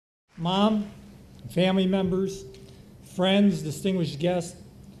Mom, family members, friends, distinguished guests,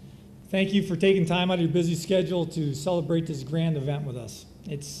 thank you for taking time out of your busy schedule to celebrate this grand event with us.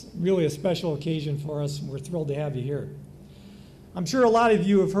 It's really a special occasion for us, and we're thrilled to have you here. I'm sure a lot of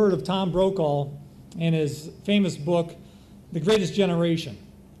you have heard of Tom Brokaw and his famous book, The Greatest Generation.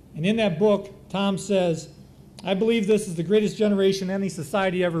 And in that book, Tom says, I believe this is the greatest generation any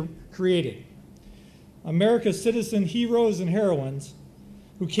society ever created. America's citizen heroes and heroines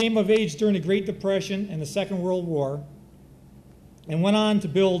who came of age during the Great Depression and the Second World War and went on to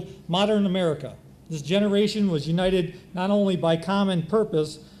build modern America. This generation was united not only by common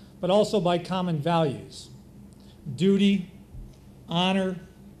purpose, but also by common values: duty, honor,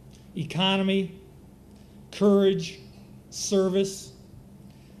 economy, courage, service,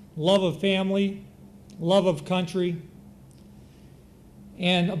 love of family, love of country,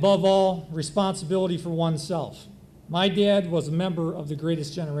 and above all, responsibility for oneself. My dad was a member of the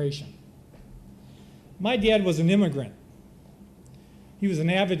greatest generation. My dad was an immigrant. He was an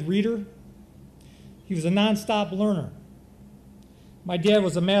avid reader. He was a nonstop learner. My dad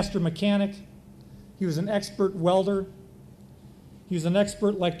was a master mechanic. He was an expert welder. He was an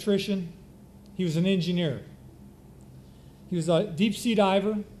expert electrician. He was an engineer. He was a deep sea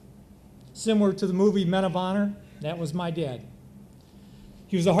diver, similar to the movie Men of Honor. That was my dad.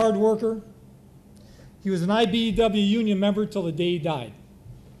 He was a hard worker. He was an IBEW union member till the day he died.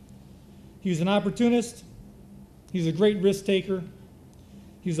 He was an opportunist. He was a great risk taker.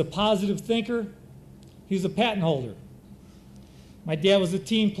 He was a positive thinker. He was a patent holder. My dad was a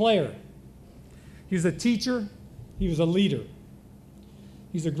team player. He was a teacher. He was a leader.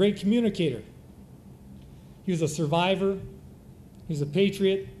 He was a great communicator. He was a survivor. He was a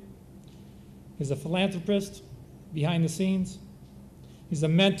patriot. He was a philanthropist behind the scenes. He was a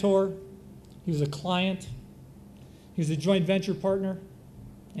mentor. He was a client. He was a joint venture partner,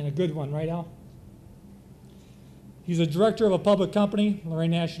 and a good one, right, Al? He was a director of a public company,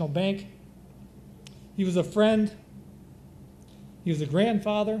 Lorain National Bank. He was a friend. He was a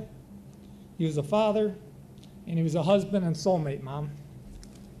grandfather. He was a father, and he was a husband and soulmate, Mom.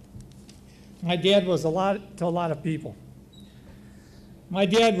 My dad was a lot to a lot of people. My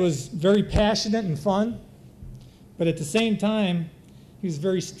dad was very passionate and fun, but at the same time, he was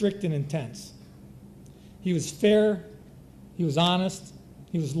very strict and intense. He was fair, he was honest,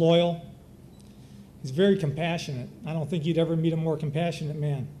 he was loyal, he was very compassionate. I don't think you'd ever meet a more compassionate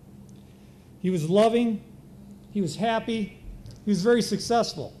man. He was loving, he was happy, he was very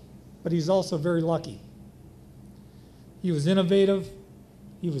successful, but he was also very lucky. He was innovative,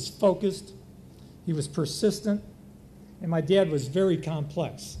 he was focused, he was persistent, and my dad was very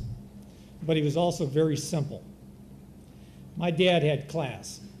complex, but he was also very simple. My dad had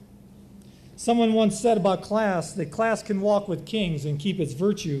class. Someone once said about class that class can walk with kings and keep its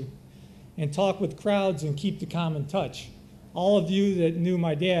virtue, and talk with crowds and keep the common touch. All of you that knew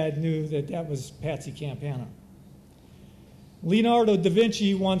my dad knew that that was Patsy Campana. Leonardo da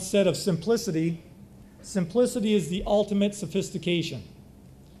Vinci once said of simplicity, simplicity is the ultimate sophistication,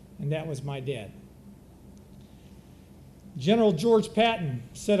 and that was my dad. General George Patton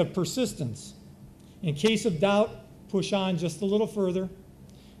said of persistence, in case of doubt, push on just a little further,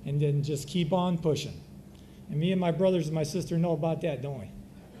 and then just keep on pushing. And me and my brothers and my sister know about that, don't we?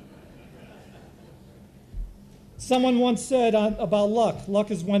 Someone once said about luck,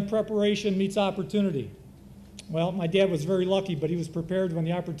 luck is when preparation meets opportunity. Well, my dad was very lucky, but he was prepared when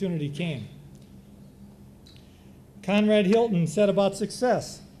the opportunity came. Conrad Hilton said about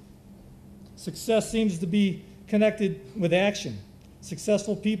success, success seems to be connected with action.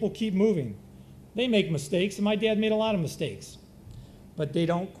 Successful people keep moving. They make mistakes, and my dad made a lot of mistakes, but they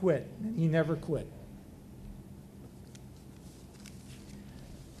don't quit, and he never quit.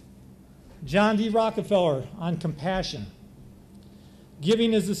 John D. Rockefeller on compassion.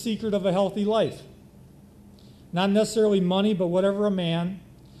 Giving is the secret of a healthy life. Not necessarily money, but whatever a man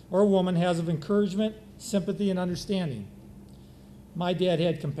or a woman has of encouragement, sympathy, and understanding. My dad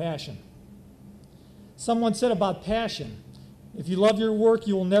had compassion. Someone said about passion, if you love your work,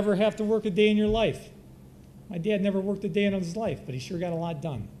 you will never have to work a day in your life. My dad never worked a day in his life, but he sure got a lot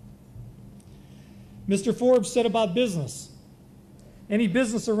done. Mr. Forbes said about business, any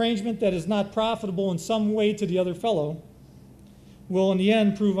business arrangement that is not profitable in some way to the other fellow will in the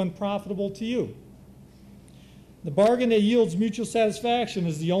end prove unprofitable to you. The bargain that yields mutual satisfaction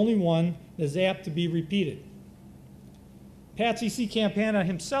is the only one that is apt to be repeated. Patsy C. Campana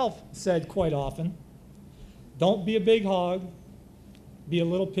himself said quite often, don't be a big hog, be a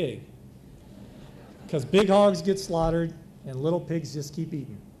little pig. Because big hogs get slaughtered and little pigs just keep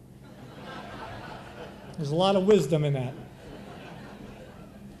eating. There's a lot of wisdom in that.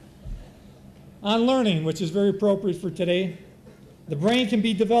 On learning, which is very appropriate for today, the brain can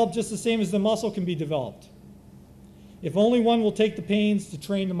be developed just the same as the muscle can be developed, if only one will take the pains to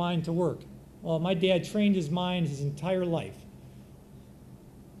train the mind to work. Well, my dad trained his mind his entire life.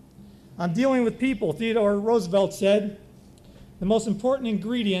 On dealing with people, Theodore Roosevelt said, the most important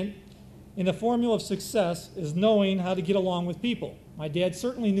ingredient in the formula of success is knowing how to get along with people. My dad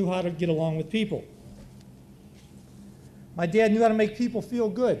certainly knew how to get along with people. My dad knew how to make people feel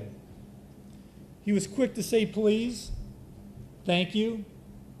good. He was quick to say please, thank you.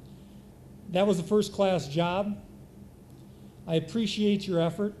 That was a first-class job. I appreciate your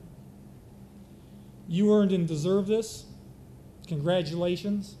effort. You earned and deserve this.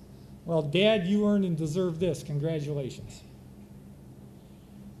 Congratulations. Well, Dad, you earned and deserve this. Congratulations.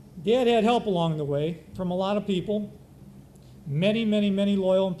 Dad had help along the way from a lot of people. Many, many, many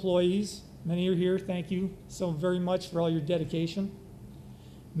loyal employees. Many are here. Thank you so very much for all your dedication.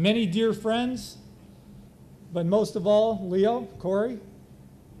 Many dear friends, but most of all, Leo, Corey,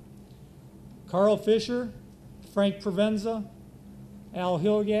 Carl Fisher, Frank Provenza, Al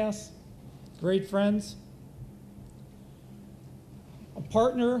Hilgas, great friends. A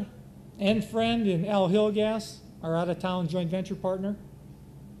partner and friend in Al Hilgas, our out-of-town joint venture partner.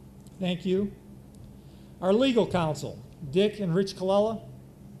 Thank you. Our legal counsel, Dick and Rich Colella,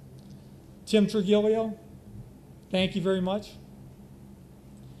 Tim Trigilio, thank you very much.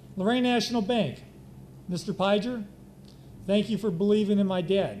 Lorain National Bank, Mr. Piger, thank you for believing in my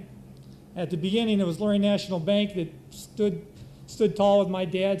dad. At the beginning, it was Lorain National Bank that stood tall with my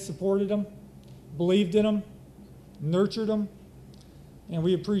dad, supported him, believed in him, nurtured him, and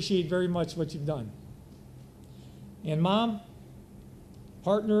we appreciate very much what you've done. And Mom,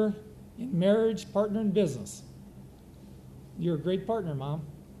 partner in marriage, partner in business. You're a great partner, Mom.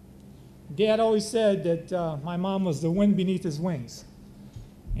 Dad always said that my mom was the wind beneath his wings,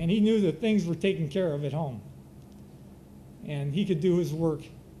 and he knew that things were taken care of at home, and he could do his work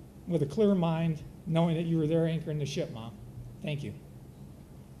with a clear mind, knowing that you were there anchoring the ship, Mom. Thank you.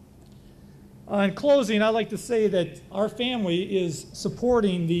 In closing, I'd like to say that our family is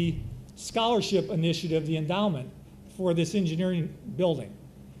supporting the scholarship initiative, the endowment, for this engineering building.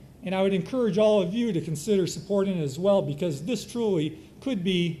 And I would encourage all of you to consider supporting it as well, because this truly could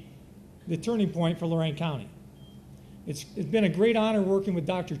be the turning point for Lorain County. It's been a great honor working with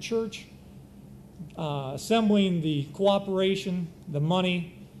Dr. Church, assembling the cooperation, the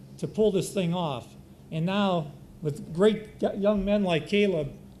money to pull this thing off. And now, with great young men like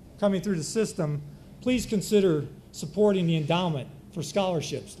Caleb coming through the system, please consider supporting the endowment for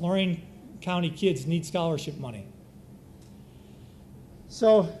scholarships. Lorain County kids need scholarship money.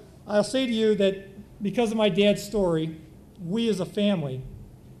 So I'll say to you that because of my dad's story, we as a family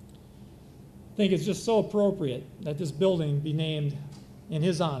think it's just so appropriate that this building be named in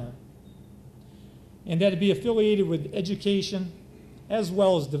his honor, and that it be affiliated with education as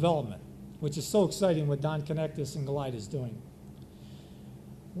well as development, which is so exciting what Don Connectus and Galite is doing.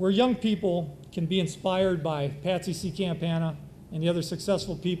 Where young people can be inspired by LCCC Campana and the other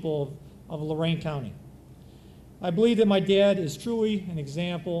successful people of Lorain County. I believe that my dad is truly an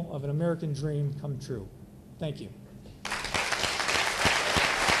example of an American dream come true. Thank you.